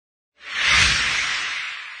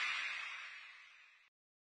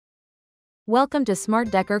Welcome to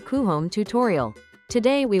Smart Decor Coohom tutorial.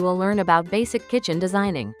 Today we will learn about basic kitchen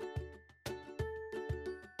designing.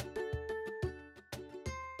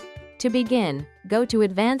 To begin, go to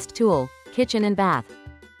Advanced Tool, Kitchen and Bath.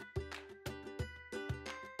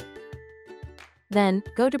 Then,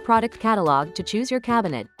 go to Product Catalog to choose your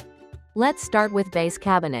cabinet. Let's start with Base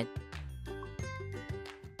Cabinet.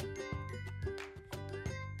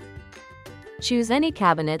 Choose any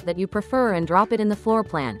cabinet that you prefer and drop it in the floor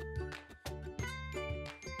plan.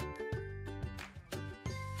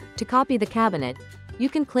 To copy the cabinet, you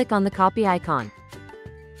can click on the copy icon.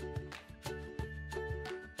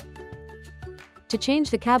 To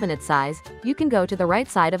change the cabinet size, you can go to the right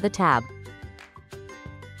side of the tab.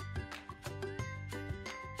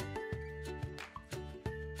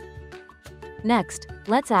 Next,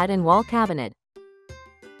 let's add in wall cabinet.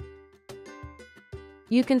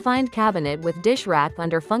 You can find cabinet with dish rack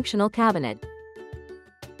under functional cabinet.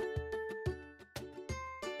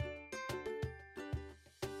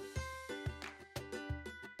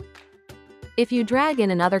 If you drag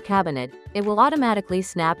in another cabinet, it will automatically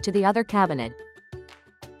snap to the other cabinet.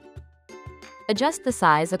 Adjust the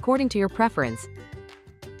size according to your preference.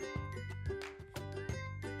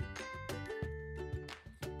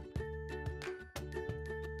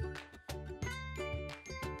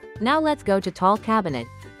 Now let's go to tall cabinet.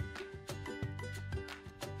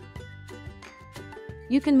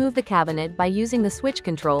 You can move the cabinet by using the switch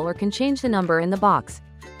control or can change the number in the box.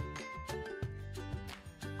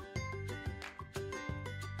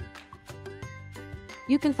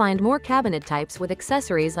 You can find more cabinet types with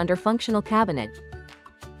accessories under functional cabinet.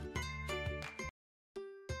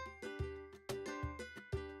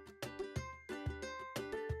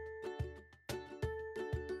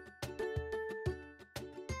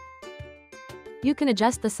 You can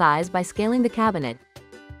adjust the size by scaling the cabinet.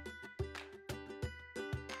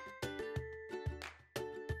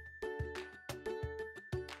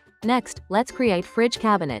 Next, let's create fridge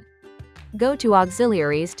cabinet. Go to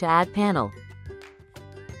Auxiliaries to add panel.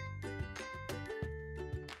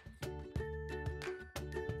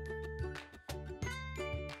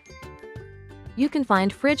 You can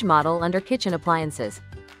find fridge model under kitchen appliances.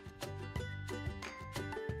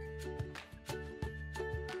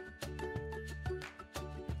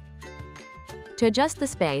 To adjust the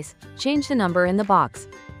space, change the number in the box.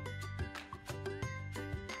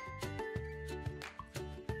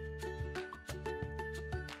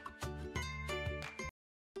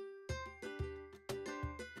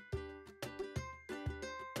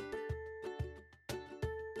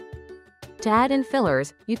 To add in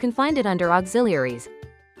fillers, you can find it under Auxiliaries.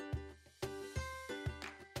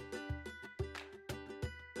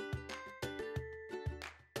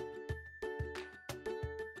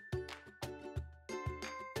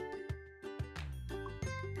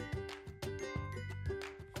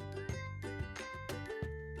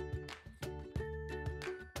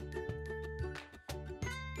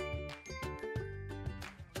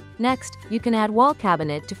 Next, you can add wall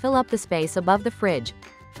cabinet to fill up the space above the fridge.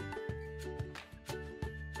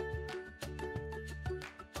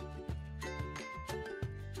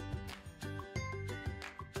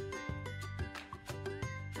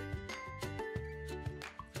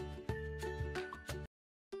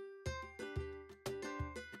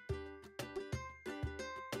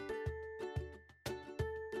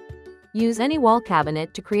 Use any wall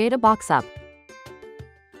cabinet to create a box up.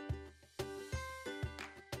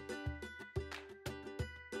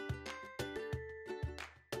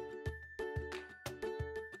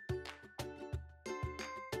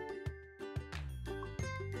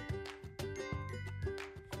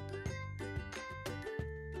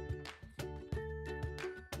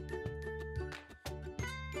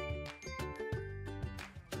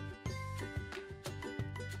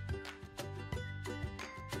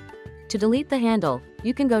 To delete the handle,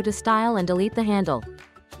 you can go to Style and delete the handle.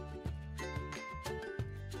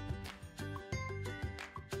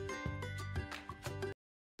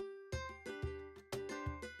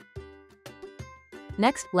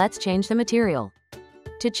 Next, let's change the material.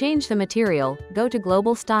 To change the material, go to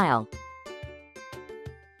Global Style.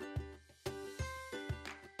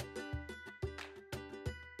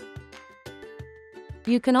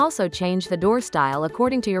 You can also change the door style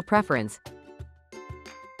according to your preference.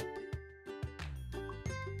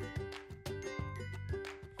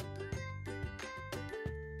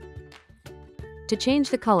 To change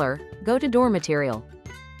the color, go to Door Material.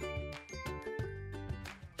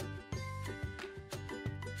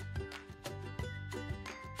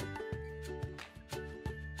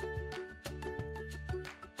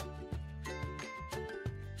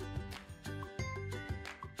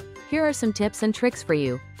 Here are some tips and tricks for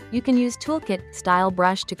you. You can use toolkit style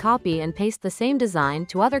brush to copy and paste the same design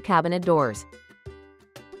to other cabinet doors.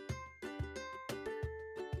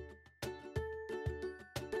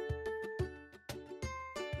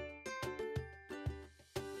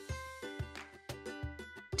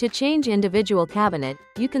 To change individual cabinet,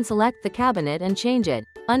 you can select the cabinet and change it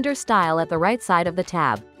under Style at the right side of the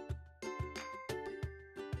tab.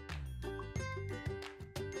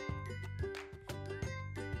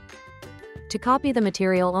 To copy the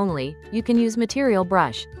material only, you can use Material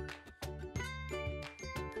brush.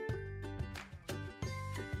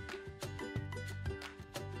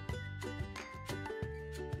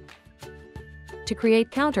 To create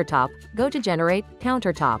countertop, go to Generate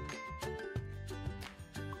Countertop.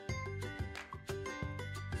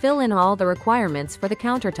 Fill in all the requirements for the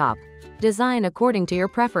countertop. Design according to your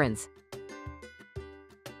preference.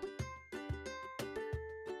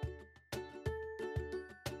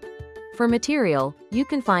 For material, you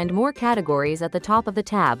can find more categories at the top of the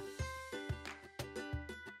tab.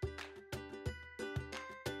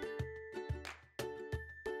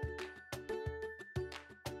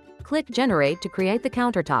 Click Generate to create the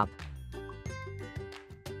countertop.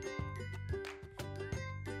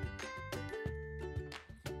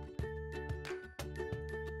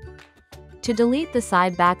 To delete the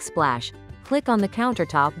side backsplash, click on the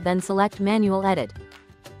countertop, then select Manual Edit.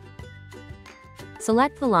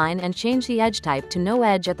 Select the line and change the edge type to No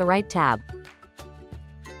Edge at the right tab.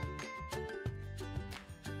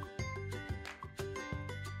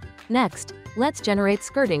 Next, let's generate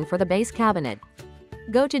skirting for the base cabinet.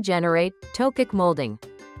 Go to Generate Tokic Molding.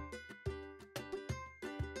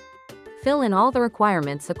 Fill in all the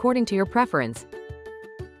requirements according to your preference.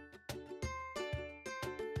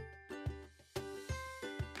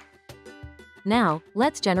 Now,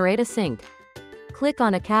 let's generate a sink. Click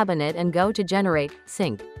on a cabinet and go to Generate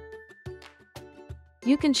Sink.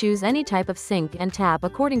 You can choose any type of sink and tap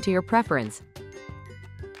according to your preference.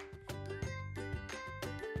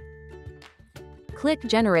 Click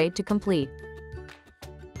Generate to complete.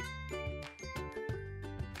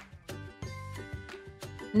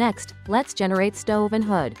 Next, let's generate stove and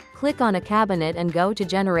hood. Click on a cabinet and go to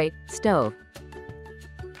Generate Stove.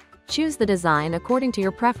 Choose the design according to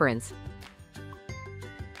your preference.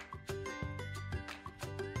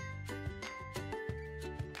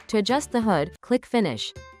 To adjust the hood, click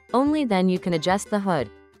Finish. Only then you can adjust the hood.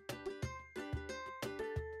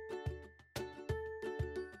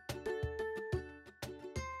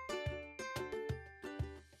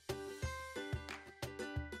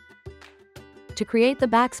 To create the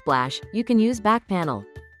backsplash, you can use Back Panel.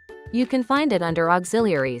 You can find it under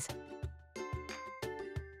Auxiliaries.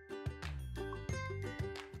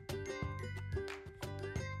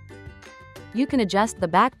 You can adjust the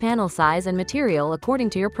back panel size and material according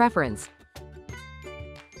to your preference.